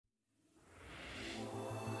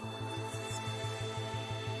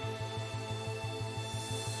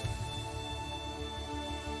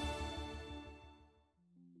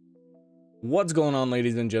What's going on,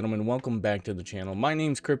 ladies and gentlemen? Welcome back to the channel. My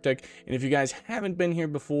name's Kryptech, and if you guys haven't been here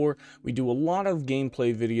before, we do a lot of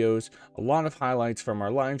gameplay videos, a lot of highlights from our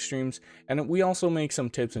live streams, and we also make some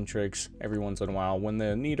tips and tricks every once in a while when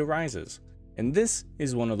the need arises. And this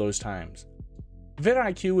is one of those times.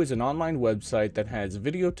 VidIQ is an online website that has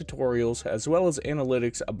video tutorials as well as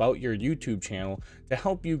analytics about your YouTube channel to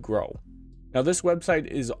help you grow. Now, this website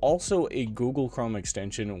is also a Google Chrome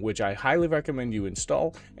extension, which I highly recommend you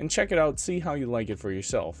install and check it out, see how you like it for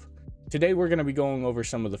yourself. Today, we're going to be going over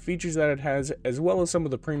some of the features that it has, as well as some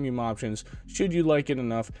of the premium options, should you like it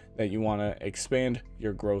enough that you want to expand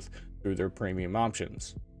your growth through their premium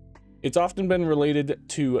options. It's often been related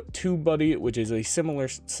to TubeBuddy, which is a similar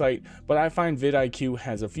site, but I find VidIQ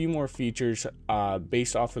has a few more features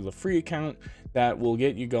based off of the free account that will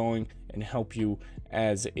get you going and help you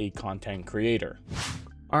as a content creator.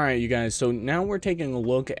 All right, you guys, so now we're taking a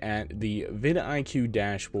look at the VidIQ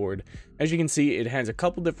dashboard. As you can see, it has a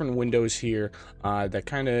couple different windows here that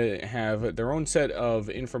kind of have their own set of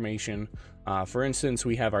information. For instance,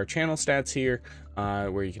 we have our channel stats here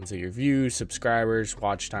where you can see your views, subscribers,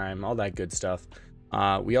 watch time, all that good stuff.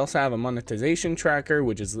 We also have a monetization tracker,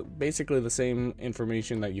 which is basically the same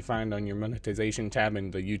information that you find on your monetization tab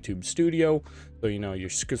in the YouTube Studio. So, you know, your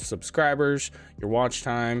subscribers, your watch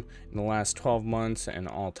time in the last 12 months and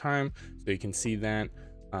all time. So you can see that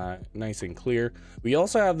nice and clear. We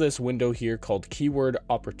also have this window here called keyword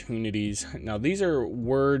opportunities. Now, these are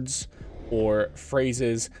words or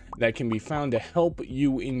phrases that can be found to help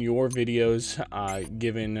you in your videos,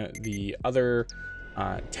 given the other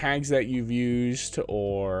tags that you've used,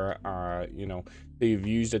 or you know, they've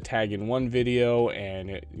used a tag in one video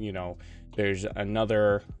and you know, there's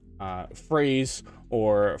another phrase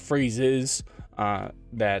or phrases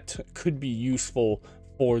that could be useful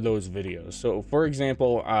for those videos. So for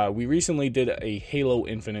example, we recently did a Halo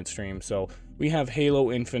Infinite stream. So we have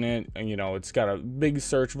Halo Infinite, and you know, it's got a big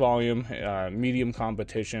search volume, medium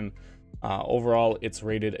competition. Overall, it's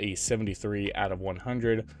rated a 73 out of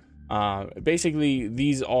 100. Basically,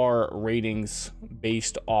 these are ratings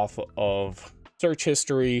based off of search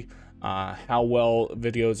history, how well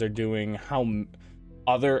videos are doing, how many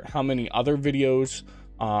other videos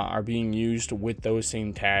are being used with those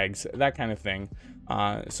same tags, that kind of thing.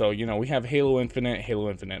 So, you know, we have Halo Infinite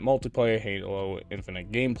Multiplayer, Halo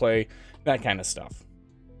Infinite Gameplay, that kind of stuff.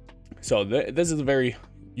 So this is a very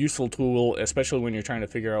useful tool, especially when you're trying to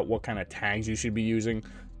figure out what kind of tags you should be using.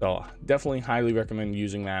 So definitely highly recommend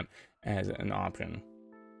using that as an option.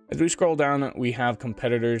 As we scroll down, we have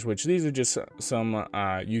competitors, which these are just some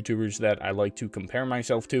YouTubers that I like to compare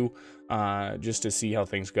myself to, just to see how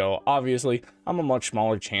things go. Obviously, I'm a much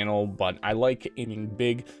smaller channel, but I like aiming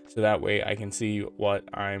big, so that way I can see what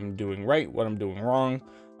I'm doing right, what I'm doing wrong.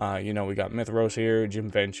 You know, we got Mythros here, Jim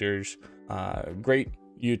Ventures, great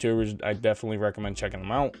YouTubers. I definitely recommend checking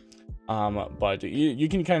them out. But you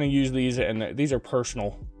can kind of use these, and these are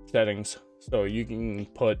personal settings, so you can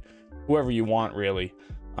put whoever you want really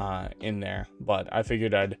in there, but I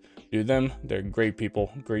figured I'd do them. They're great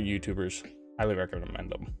people, great YouTubers, highly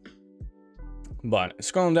recommend them. But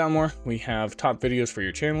scrolling down more, we have top videos for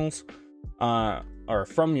your channels, or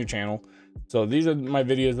from your channel. So these are my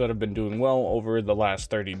videos that have been doing well over the last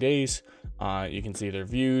 30 days. You can see their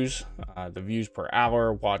views, the views per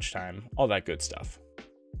hour, watch time, all that good stuff.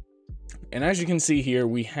 And as you can see here,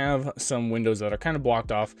 we have some windows that are kind of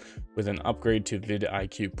blocked off with an upgrade to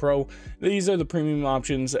VidIQ Pro. These are the premium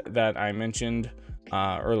options that I mentioned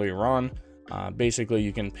earlier on. Basically,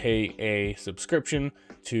 you can pay a subscription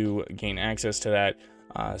to gain access to that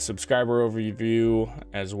subscriber overview,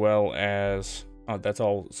 as well as, that's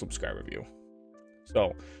all subscriber view.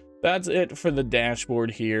 So that's it for the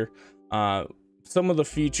dashboard here. Some of the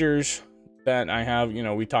features that I have, you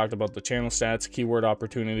know, we talked about the channel stats, keyword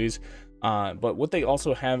opportunities. But what they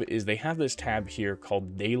also have is they have this tab here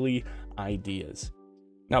called Daily Ideas.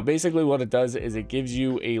 Now, basically what it does is it gives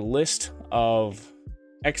you a list of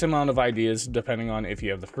X amount of ideas, depending on if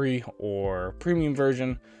you have the free or premium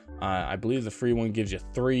version. I believe the free one gives you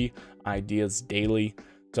 3 ideas daily.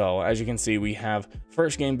 So as you can see, we have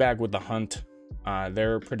first game back with the hunt.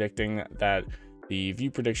 They're predicting that the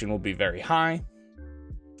view prediction will be very high.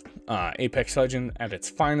 Apex Legend at its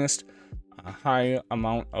finest. A high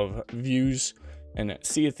amount of views, and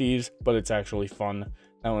Sea of Thieves, but it's actually fun.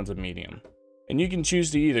 That one's a medium. And you can choose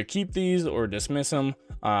to either keep these or dismiss them.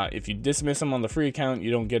 If you dismiss them on the free account, you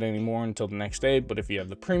don't get any more until the next day, but if you have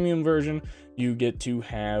the premium version, you get to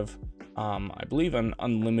have I believe an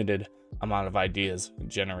unlimited amount of ideas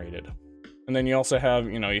generated. And then you also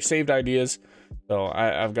have, you know, your saved ideas. So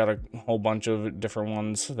I've got a whole bunch of different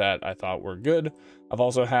ones that I thought were good. I've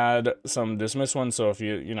also had some dismissed ones. So if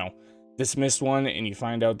you know, dismissed one and you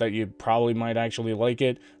find out that you probably might actually like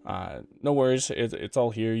it, no worries, it's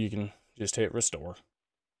all here. You can just hit restore.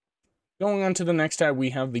 Going on to the next tab, we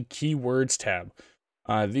have the keywords tab.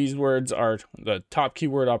 These words are the top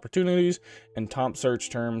keyword opportunities and top search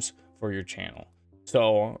terms for your channel.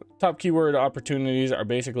 So top keyword opportunities are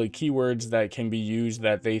basically keywords that can be used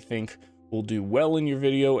that they think will do well in your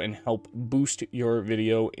video and help boost your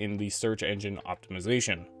video in the search engine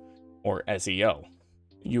optimization, or SEO.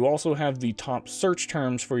 You also have the top search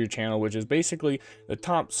terms for your channel, which is basically the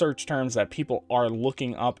top search terms that people are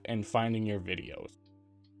looking up and finding your videos.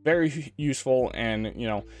 Very useful, and you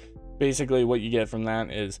know, basically what you get from that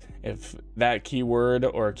is if that keyword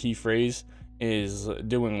or a key phrase is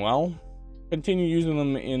doing well, continue using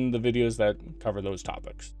them in the videos that cover those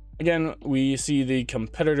topics. Again, we see the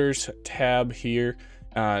competitors tab here.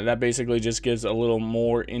 That basically just gives a little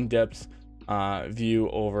more in-depth view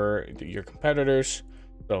over your competitors.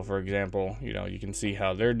 So for example, you know, you can see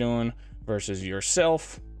how they're doing versus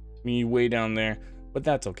yourself, me way down there, but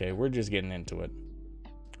that's okay. We're just getting into it.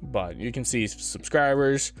 But you can see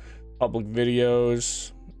subscribers, public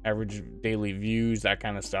videos, average daily views, that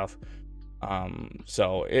kind of stuff.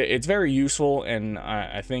 So it's very useful, and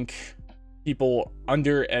I think people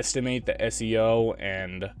underestimate the SEO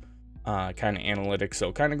and kind of analytics.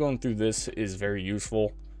 So kind of going through this is very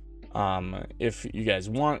useful. If you guys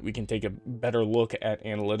want, we can take a better look at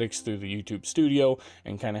analytics through the YouTube Studio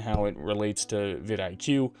and kind of how it relates to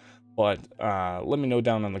VidIQ. But let me know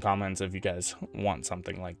down in the comments if you guys want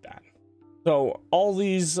something like that. So all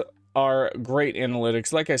these are great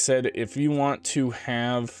analytics. Like I said, if you want to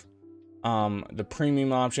have the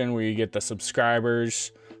premium option where you get the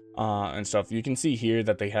subscribers and stuff, you can see here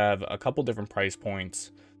that they have a couple different price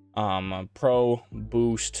points. Pro,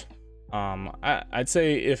 Boost. I'd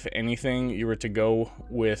say if anything, you were to go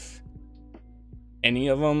with any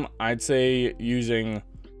of them, I'd say using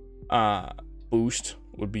Boost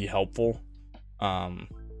would be helpful.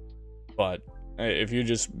 But if you're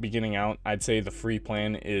just beginning out, I'd say the free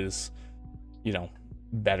plan is, you know,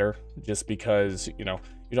 better, just because, you know,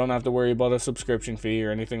 you don't have to worry about a subscription fee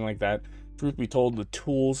or anything like that. Truth be told, the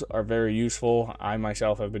tools are very useful. I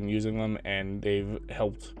myself have been using them, and they've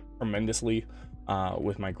helped tremendously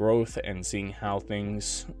with my growth and seeing how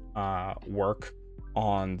things work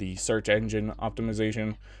on the search engine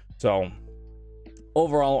optimization. So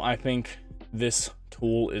overall, I think this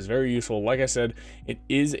tool is very useful. Like I said, it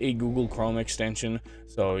is a Google Chrome extension,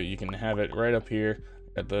 so you can have it right up here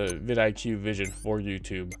at the VidIQ Vision for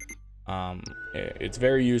YouTube. It's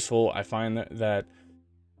very useful. I find that,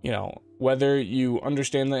 you know, whether you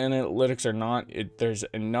understand the analytics or not, there's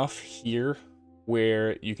enough here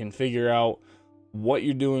where you can figure out what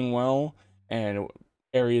you're doing well and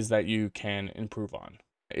areas that you can improve on.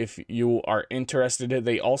 If you are interested,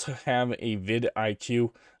 they also have a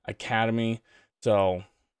VidIQ Academy. So,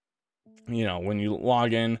 you know, when you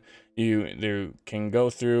log in, you can go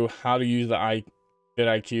through how to use the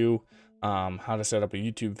VidIQ, how to set up a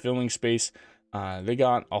YouTube filming space. They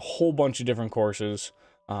got a whole bunch of different courses.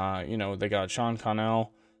 You know, they got Sean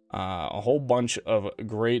Connell, a whole bunch of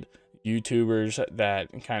great YouTubers that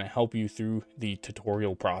kind of help you through the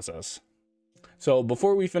tutorial process. So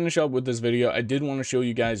before we finish up with this video, I did want to show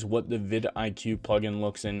you guys what the VidIQ plugin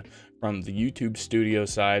looks in from the YouTube Studio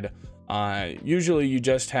side. Usually you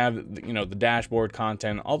just have, you know, the dashboard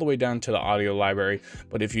content all the way down to the audio library,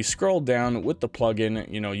 but if you scroll down with the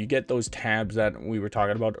plugin, you know, you get those tabs that we were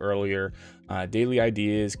talking about earlier, daily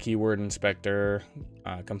ideas, keyword inspector,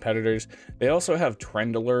 competitors. They also have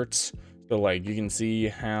trend alerts, so like you can see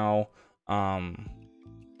how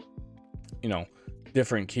you know,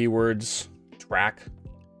 different keywords track.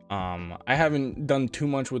 I haven't done too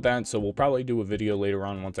much with that, so we'll probably do a video later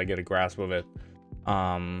on once I get a grasp of it.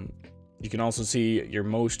 You can also see your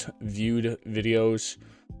most viewed videos,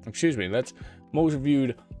 excuse me, that's most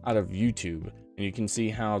viewed out of YouTube, and you can see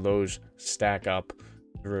how those stack up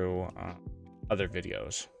through other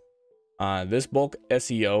videos. This bulk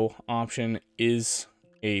SEO option is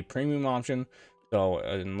a premium option, so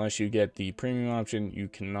unless you get the premium option, you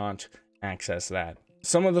cannot access that.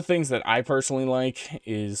 Some of the things that I personally like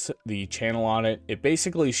is the channel audit. It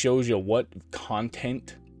basically shows you what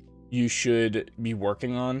content you should be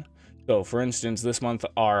working on. So for instance, this month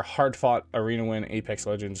our hard-fought arena win Apex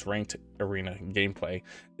Legends ranked arena gameplay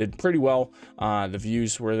did pretty well. The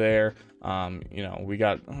views were there. You know, we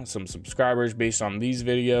got some subscribers based on these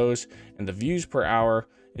videos, and the views per hour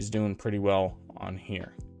is doing pretty well on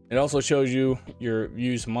here. It also shows you your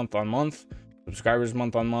views month on month. subscribers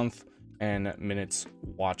month on month, and minutes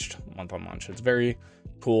watched month on month. It's very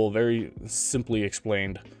cool, very simply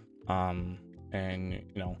explained. And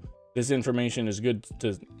you know, this information is good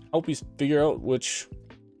to help you figure out which,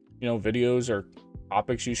 you know, videos or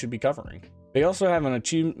topics you should be covering. They also have an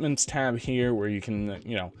achievements tab here where you can,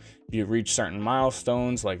 you know, if you reach certain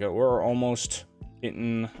milestones, like we're almost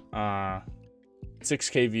hitting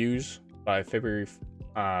 6K views by February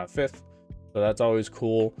 5th. So that's always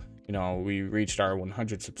cool. You know, we reached our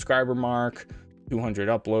 100 subscriber mark, 200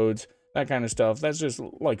 uploads, that kind of stuff. That's just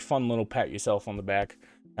like fun little pat yourself on the back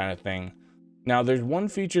kind of thing. Now, there's one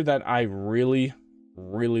feature that I really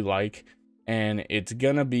like, and it's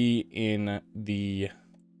gonna be in the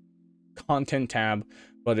content tab,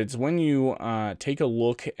 but it's when you take a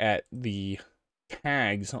look at the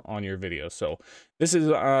tags on your video. So this is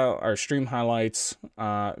our stream highlights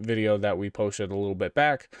video that we posted a little bit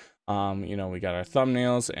back. You know, we got our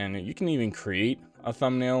thumbnails, and you can even create a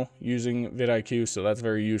thumbnail using VidIQ, so that's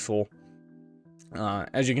very useful.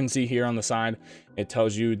 As you can see here on the side, it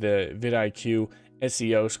tells you the VidIQ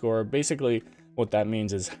SEO score. Basically, what that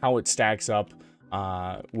means is how it stacks up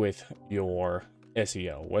with your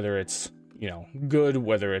SEO, whether it's, you know, good,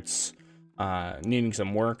 whether it's needing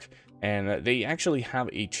some work. And they actually have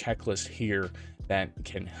a checklist here that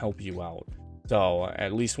can help you out. So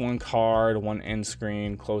at least one card, one end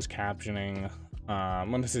screen, closed captioning,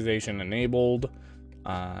 monetization enabled,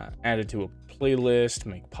 added to a playlist,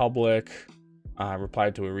 make public, reply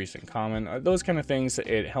to a recent comment, those kind of things.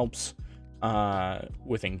 It helps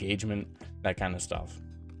with engagement, that kind of stuff.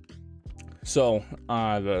 So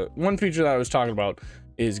the one feature that I was talking about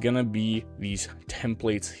is gonna be these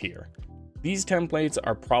templates here. These templates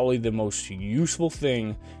are probably the most useful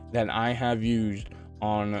thing that I have used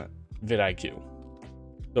on VidIQ.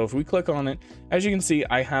 So if we click on it, as you can see,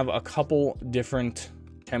 I have a couple different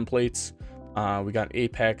templates. We got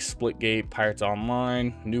Apex, Splitgate, Pirates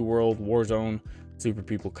Online, New World, Warzone, Super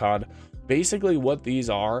People COD. Basically what these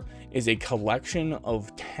are is a collection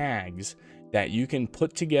of tags that you can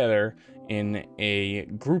put together in a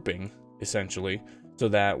grouping, essentially, so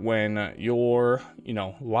that when you're, you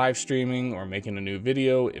know, live streaming or making a new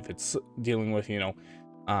video, if it's dealing with, you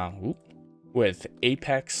know, with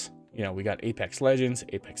Apex, you know, we got Apex Legends,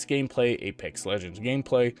 Apex Gameplay, Apex Legends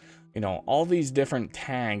Gameplay, you know, all these different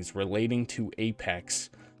tags relating to Apex,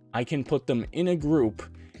 I can put them in a group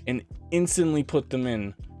and instantly put them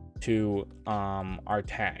in to our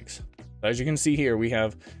tags. So as you can see here, we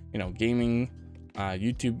have, you know, gaming,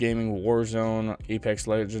 YouTube gaming, Warzone, Apex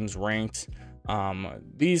Legends, ranked.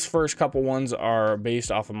 These first couple ones are based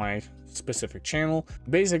off of my specific channel.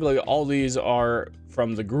 Basically, all these are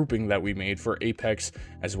from the grouping that we made for Apex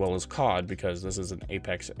as well as COD, because this is an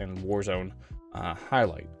Apex and Warzone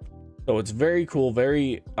highlight. So it's very cool,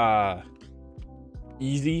 very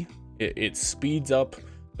easy. It speeds up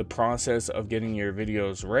the process of getting your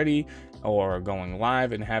videos ready or going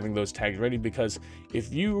live and having those tags ready, because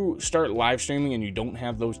if you start live streaming and you don't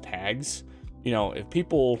have those tags, you know, if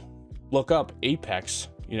people look up Apex,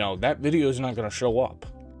 you know, that video is not going to show up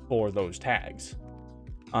for those tags.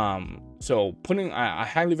 So I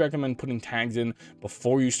highly recommend putting tags in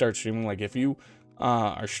before you start streaming. Like if you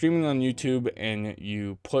are streaming on YouTube and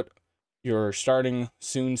you put your starting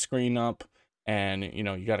soon screen up, and you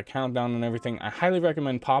know, you got a countdown and everything, I highly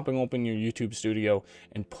recommend popping open your YouTube studio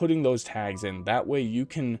and putting those tags in. That way you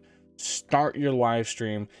can start your live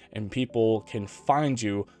stream and people can find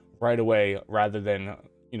you right away, rather than,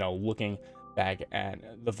 you know, looking back at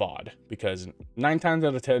the VOD, because 9 times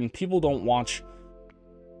out of 10 people don't watch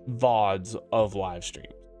VODs of live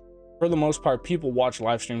streams. For the most part, people watch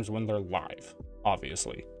live streams when they're live,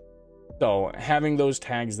 obviously. So having those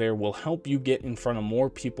tags there will help you get in front of more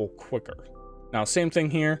people quicker. Now, same thing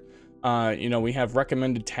here. You know, we have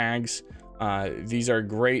recommended tags. These are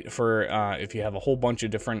great for if you have a whole bunch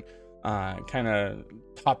of different kind of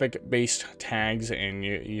topic-based tags and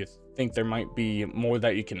you think there might be more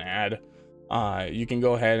that you can add. You can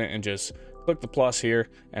go ahead and just click the plus here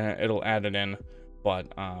and it'll add it in. But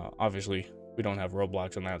obviously, we don't have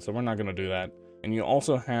Roblox on that, so we're not going to do that. And you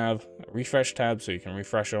also have a refresh tab, so you can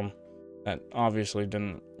refresh them. That obviously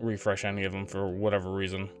didn't refresh any of them for whatever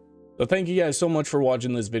reason. So thank you guys so much for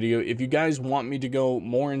watching this video. If you guys want me to go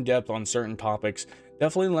more in depth on certain topics,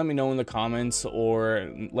 definitely let me know in the comments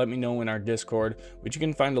or let me know in our Discord, which you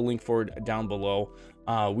can find a link for it down below.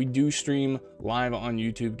 We do stream live on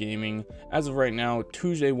YouTube Gaming as of right now,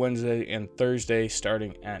 Tuesday, Wednesday, and Thursday,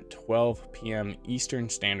 starting at 12 p.m. Eastern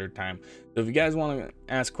Standard Time. So if you guys want to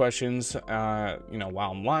ask questions, you know,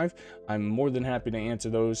 while I'm live, I'm more than happy to answer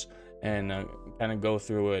those and kind of go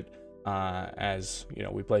through it as you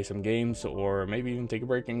know, we play some games, or maybe even take a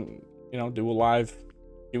break and, you know, do a live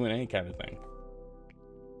Q&A kind of thing.